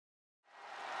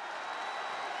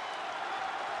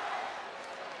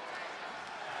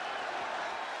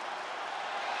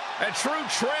A true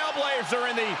trailblazer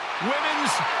in the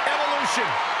women's evolution.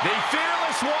 The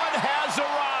fearless one has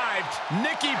arrived.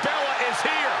 Nikki Bella is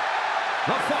here.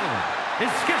 The following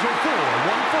is scheduled for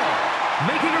one fall.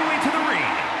 Making her way to the ring,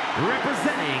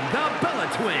 representing the Bella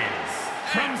Twins.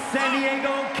 From San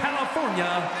Diego,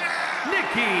 California,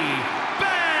 Nikki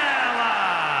Bella.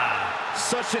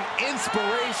 Such an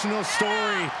inspirational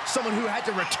story. Someone who had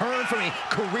to return from a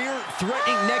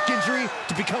career-threatening neck injury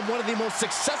to become one of the most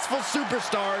successful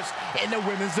superstars in the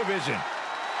women's division.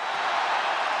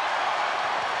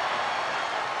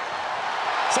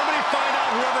 Somebody find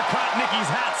out whoever caught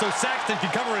Nikki's hat so Saxton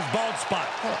can cover his bald spot.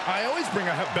 Well, I always bring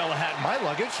a Bella hat in my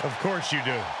luggage. Of course you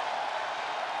do.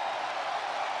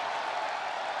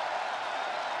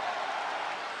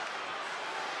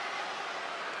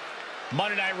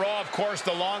 Monday Night Raw, of course,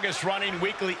 the longest-running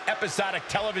weekly episodic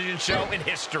television show in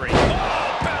history.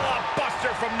 Oh, Bella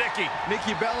Buster from Nikki.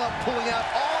 Nikki Bella pulling out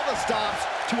all the stops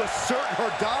to assert her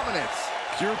dominance.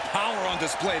 Pure power on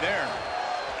display there.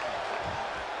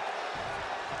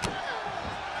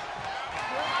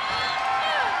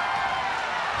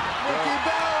 Nikki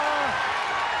Bella,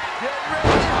 get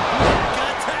ready.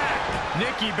 Back attack.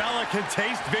 Nikki Bella can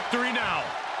taste victory now.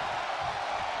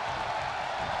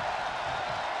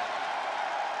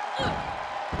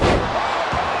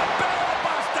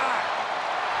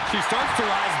 She starts to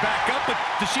rise back up, but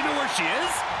does she know where she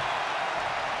is?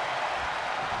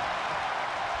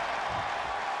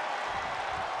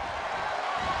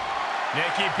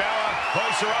 Nikki Bella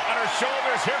pulls her up on her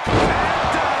shoulders. Here comes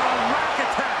that Down rack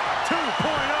attack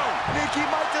 2.0. Nikki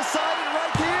might decide it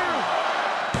right here.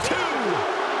 2.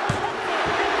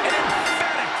 An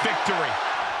emphatic victory.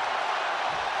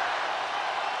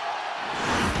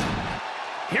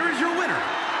 Here is your winner,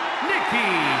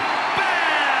 Nikki Bella.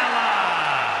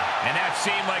 And that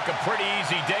seemed like a pretty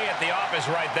easy day at the office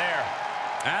right there.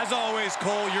 As always,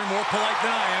 Cole, you're more polite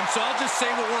than I am, so I'll just say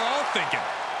what we're all thinking.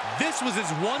 This was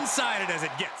as one-sided as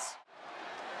it gets.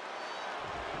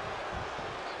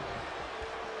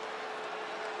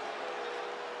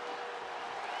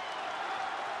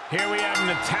 Here we have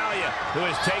Natalya, who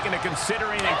has taken to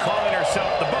considering and calling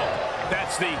herself the GOAT.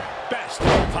 That's the best of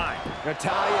all time.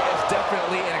 Natalya is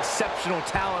definitely an exceptional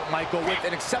talent, Michael, with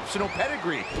an exceptional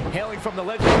pedigree, hailing from the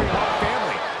legendary Hart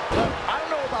family. But I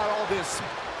don't know about all this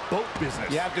boat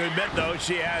business. You have to admit, though,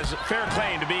 she has fair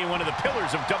claim to being one of the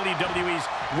pillars of WWE's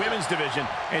women's division,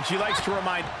 and she likes to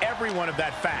remind everyone of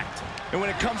that fact. And when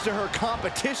it comes to her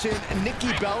competition,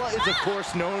 Nikki Bella is, of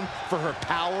course, known for her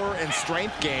power and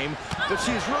strength game, but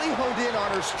she's really honed in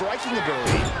on her striking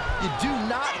ability. You do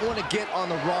not want to get on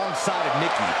the wrong side of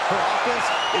Nikki. Her offense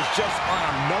is just on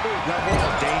another level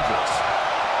of dangerous.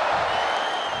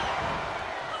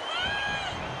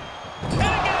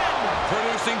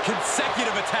 Producing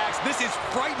consecutive attacks. This is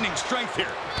frightening strength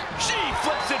here. She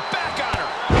flips it back on her.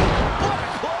 What a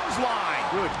clothesline.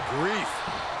 Good grief.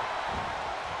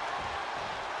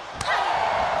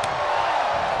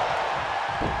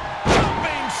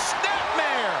 Jumping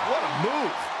snapmare. What a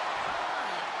move.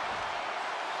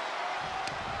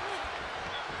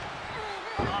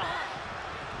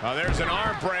 Oh, there's an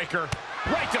arm breaker.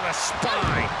 Right to the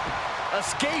spine.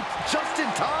 Escape just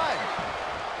in time.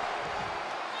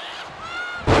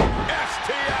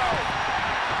 STO.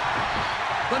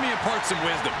 Let me impart some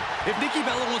wisdom. If Nikki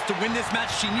Bella wants to win this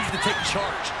match, she needs to take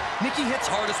charge. Nikki hits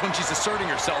hardest when she's asserting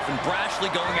herself and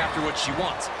brashly going after what she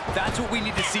wants. That's what we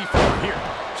need to see from her here.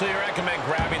 So you recommend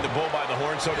grabbing the bull by the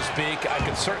horn, so to speak? I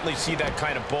could certainly see that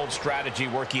kind of bold strategy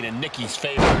working in Nikki's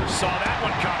favor. Saw that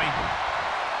one coming.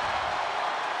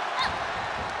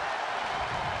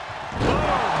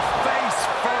 Boom! Face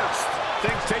first.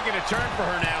 Things taking a turn for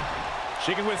her now.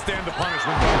 She can withstand the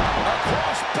punishment. A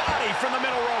cross body from the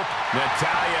middle rope.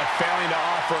 Natalya failing to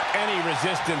offer any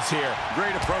resistance here.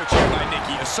 Great approach here by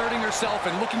Nikki, asserting herself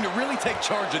and looking to really take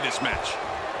charge of this match.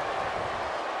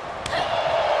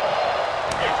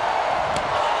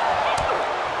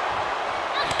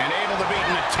 And able to beat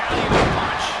Natalya with a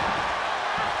punch.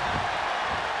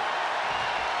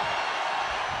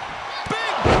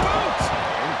 Big boot!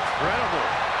 Incredible.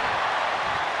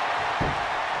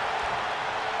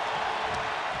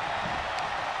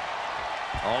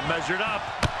 All measured up.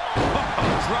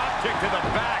 Drop kick to the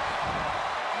back.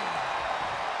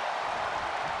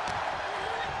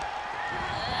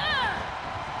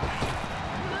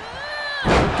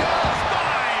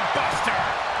 Spine buster.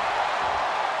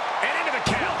 And into the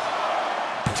count.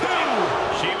 2.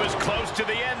 She was close to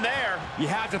the end there. You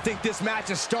have to think this match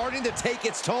is starting to take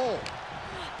its toll.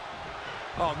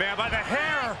 Oh, man, by the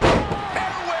hair.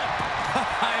 Hair whip.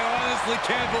 I honestly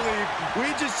can't believe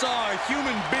we just saw a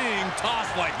human being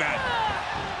tossed like that.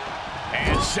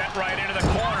 And set right into the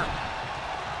corner.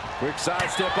 Quick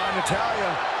sidestep by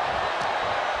Natalya.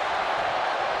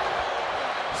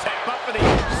 Set up for the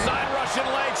side Russian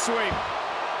leg sweep.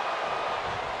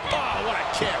 Oh, what a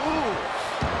kick. Ooh.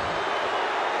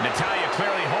 Natalya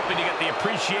clearly hoping to get the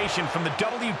appreciation from the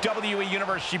WWE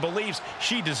Universe she believes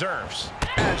she deserves.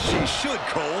 As she should,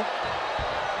 Cole.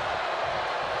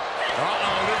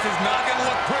 Uh-oh, this is not going to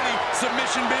look pretty.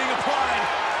 Submission being applied.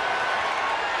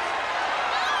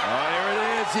 Oh, here it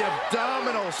is, the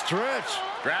abdominal stretch.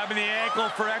 Grabbing the ankle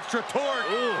for extra torque.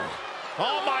 Ooh.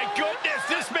 Oh, my goodness,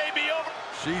 this may be over.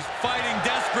 She's fighting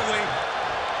desperately.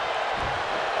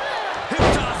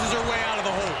 Hip tosses her way out of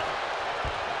the hole.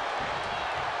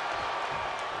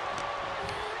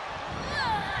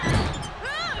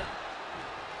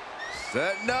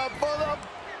 Setting up for the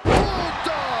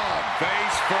Bulldog.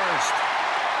 Face first.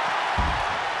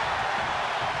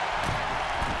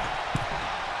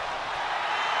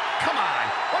 Come on,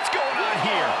 what's going on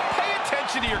here? Pay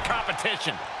attention to your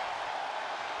competition.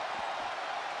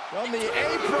 From the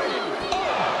apron.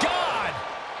 Oh, God!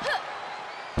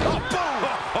 Oh, boom!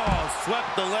 Oh,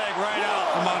 swept the leg right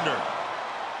out from under.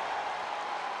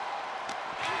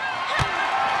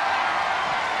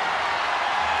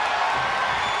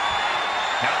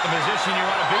 Not the position you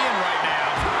want to be in right now.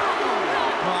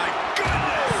 My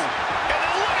goodness! And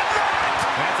then look at that!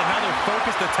 That's another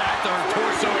focused attack to her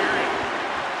torso area.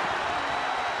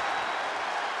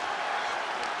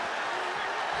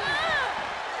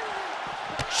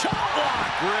 Chop block!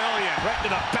 Brilliant. Right to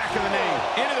the back of the knee.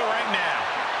 Into the ring now.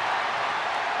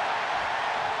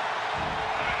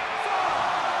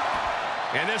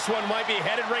 And this one might be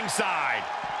headed ringside.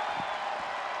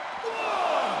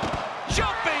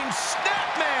 Jumping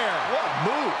snapmare! What a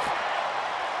move.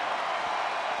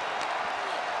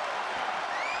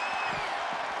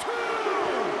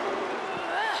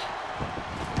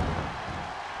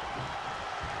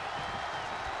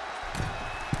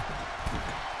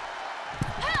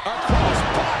 Across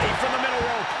body from the middle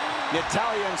rope.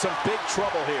 Natalya in some big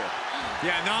trouble here.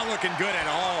 Yeah, not looking good at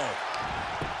all.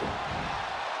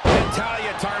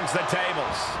 Natalya turns the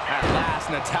tables. At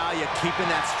last, Natalya keeping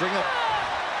that string up.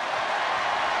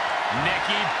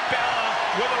 Nikki Bella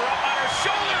with her up on her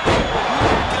shoulder.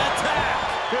 Good attack.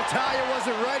 Natalya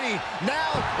wasn't ready.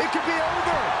 Now it could be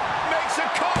over. Makes a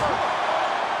cover.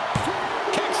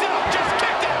 Kicks out, just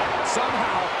kicked out.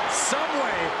 Somehow, some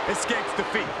way, escapes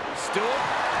defeat. Stool.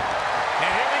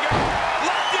 And here we go.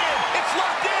 Locked in. It's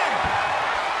locked in.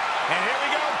 And here we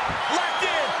go. Locked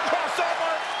in.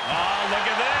 Crossover. Oh, look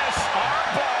at this.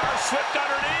 Arm bar slipped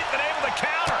underneath and able to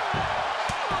counter.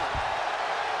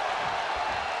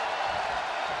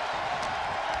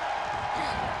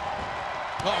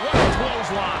 Oh, what a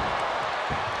clothesline.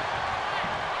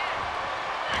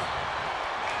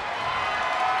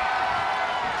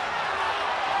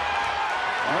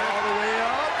 All the way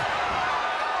up.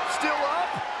 Still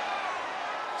up.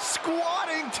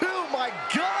 Squatting too, my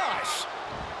gosh.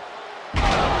 Wow.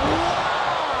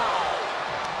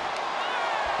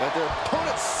 Got their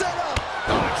opponent set up.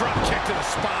 Oh, a drop kick to the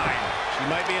spine. She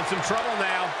might be in some trouble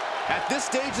now. At this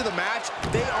stage of the match,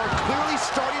 they are clearly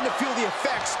starting to feel the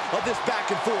effects of this back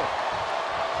and forth.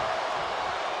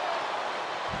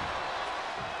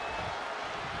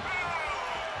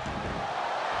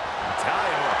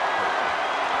 Natalya,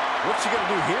 what's she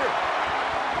gonna do here?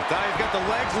 Natalya's got the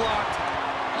legs locked.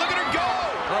 Look at her go!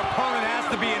 Her opponent has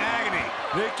to be in agony.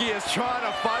 Nikki is trying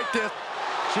to fight this.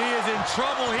 She is in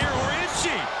trouble here, or is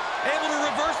she? Able to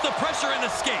reverse the pressure and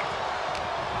escape.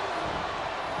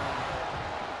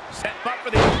 Set up for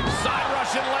the side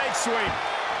Russian leg sweep.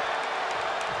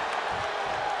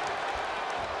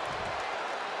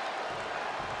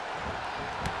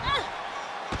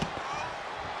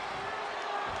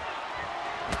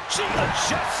 She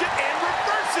adjusts it and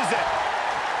reverses it.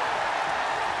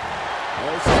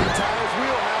 There's Natalya's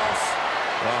wheelhouse.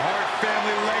 The Hart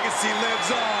family legacy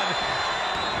lives on.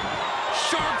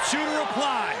 Sharpshooter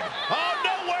applied. Oh,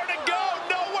 nowhere to go,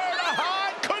 nowhere to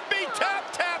hide. Could be tap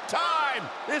time.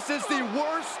 This is the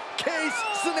worst case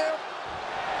scenario.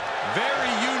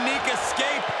 Very unique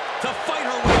escape to fight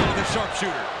her way out of the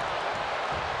sharpshooter.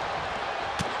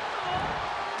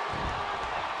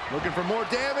 Looking for more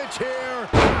damage here.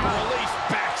 Release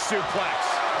back suplex.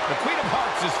 The Queen of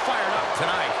Hearts is fired up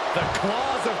tonight. The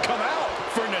claws have come out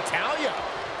for Natalya.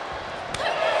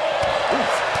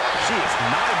 Oof, she is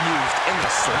not amused in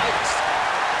the slightest.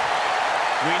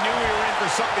 We knew we were in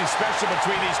for something special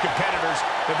between these competitors,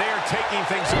 but they are taking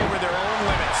things over their own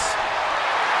limits.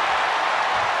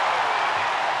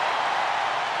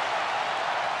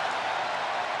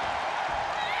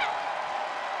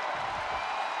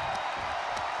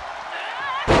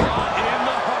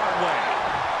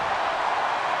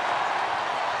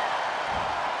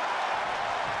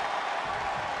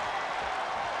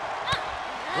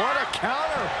 What a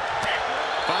counter.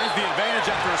 Finds the advantage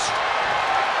after a...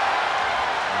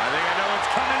 I think I know what's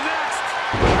coming next.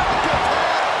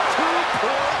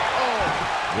 2.0.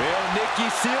 Will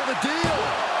Nikki seal the deal?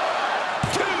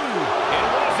 2. It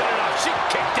wasn't enough. She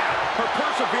kicked out. Her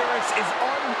perseverance is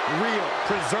unreal,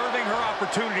 preserving her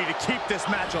opportunity to keep this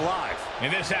match alive.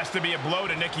 And this has to be a blow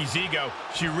to Nikki's ego.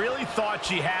 She really thought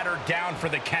she had her down for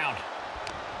the count.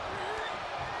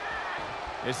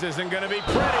 This isn't going to be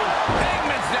pretty.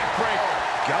 Hangman's neck breaker.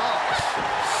 Gosh,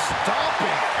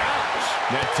 stomping.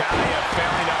 Ouch. Natalya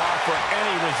failing to offer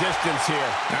any resistance here.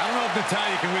 I don't know if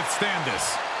Natalya can withstand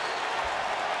this.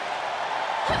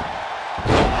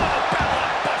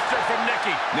 From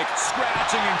Nikki. Nick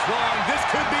scratching and clawing. This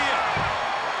could be it.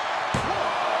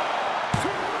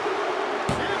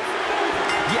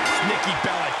 Yes, Nikki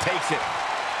Bella takes it.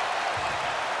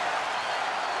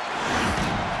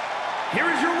 Here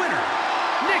is your winner,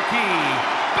 Nikki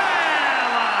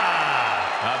Bella.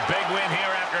 A big win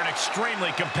here after an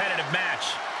extremely competitive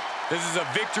match. This is a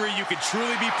victory you could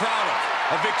truly be proud of.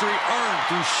 A victory earned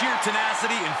through sheer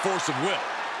tenacity and force of will.